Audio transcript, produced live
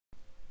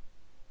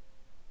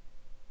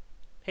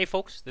Hey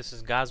folks, this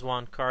is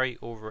Gazwan Kari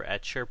over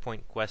at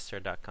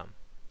SharePointQuester.com.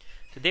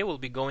 Today we'll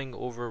be going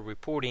over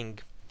reporting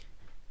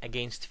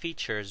against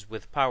features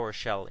with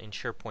PowerShell in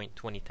SharePoint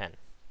 2010.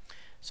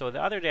 So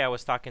the other day I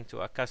was talking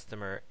to a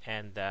customer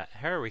and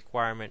her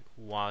requirement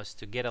was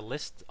to get a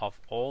list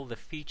of all the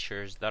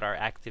features that are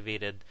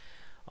activated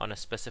on a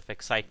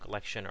specific site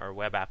collection or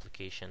web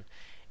application,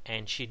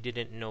 and she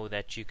didn't know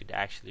that you could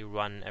actually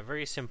run a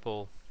very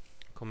simple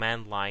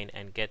command line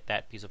and get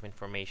that piece of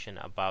information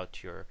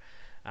about your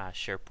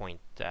SharePoint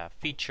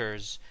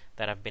features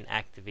that have been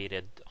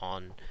activated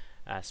on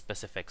a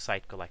specific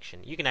site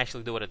collection. You can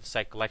actually do it at the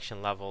site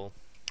collection level,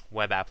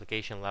 web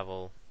application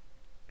level,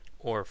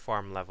 or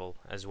farm level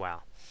as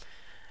well.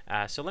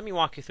 So let me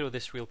walk you through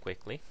this real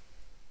quickly.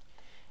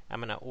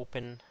 I'm going to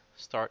open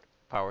Start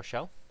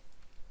PowerShell.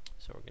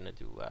 So we're going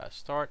to do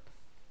Start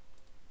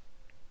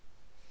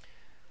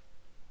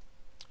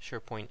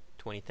SharePoint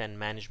 2010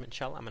 Management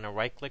Shell. I'm going to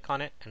right click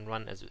on it and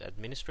run as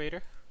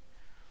administrator.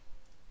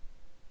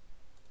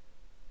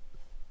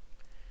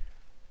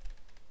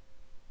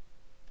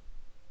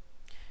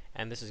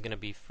 And this is going to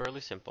be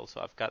fairly simple.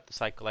 So I've got the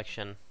site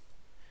collection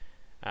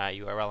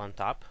URL on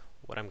top.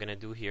 What I'm going to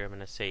do here, I'm going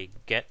to say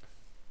get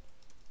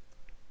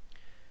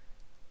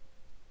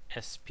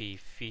SP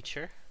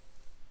feature,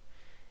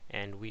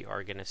 and we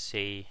are going to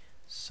say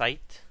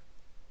site.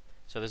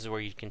 So this is where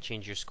you can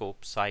change your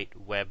scope: site,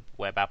 web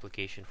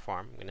application,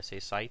 farm. I'm going to say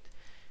site,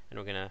 and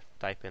we're going to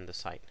type in the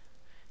site: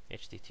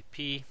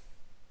 HTTP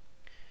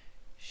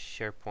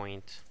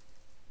SharePoint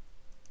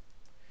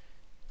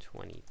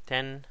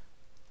 2010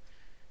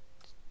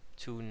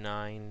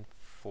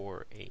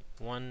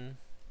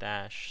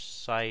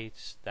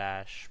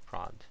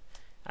 29481-sites-prod.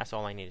 That's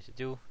all I needed to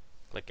do.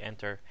 Click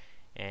enter,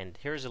 and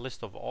here's a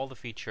list of all the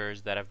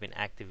features that have been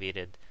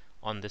activated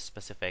on this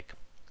specific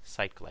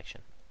site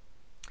collection.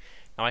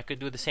 Now I could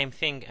do the same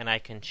thing and I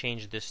can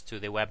change this to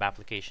the web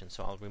application.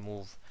 So I'll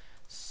remove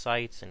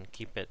sites and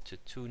keep it to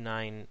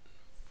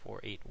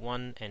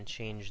 29481 and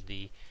change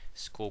the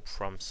scope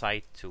from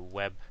site to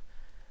web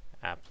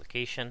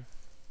application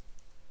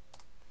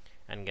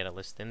and get a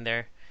list in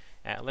there.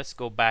 Let's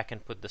go back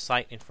and put the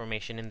site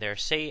information in there.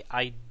 Say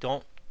I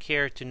don't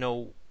care to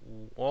know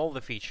all the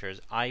features.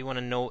 I want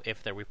to know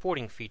if the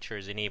reporting feature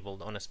is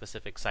enabled on a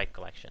specific site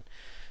collection.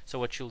 So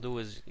what you'll do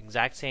is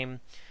exact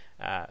same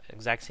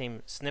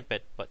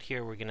snippet, but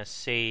here we're going to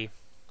say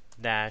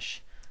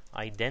dash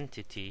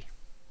identity,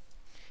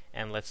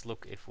 and let's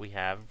look if we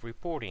have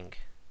reporting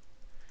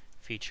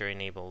feature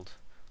enabled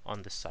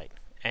on the site.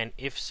 And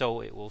if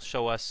so, it will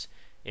show us.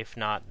 If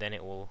not, then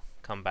it will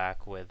come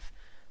back with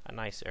a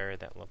nice error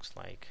that looks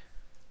like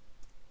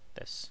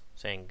this,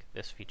 saying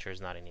this feature is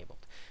not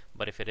enabled.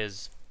 But if it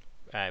is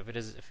a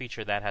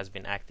feature that has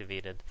been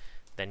activated,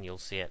 then you'll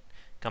see it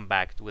come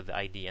back with the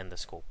ID and the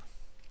scope.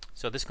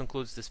 So this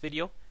concludes this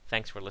video.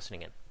 Thanks for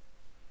listening in.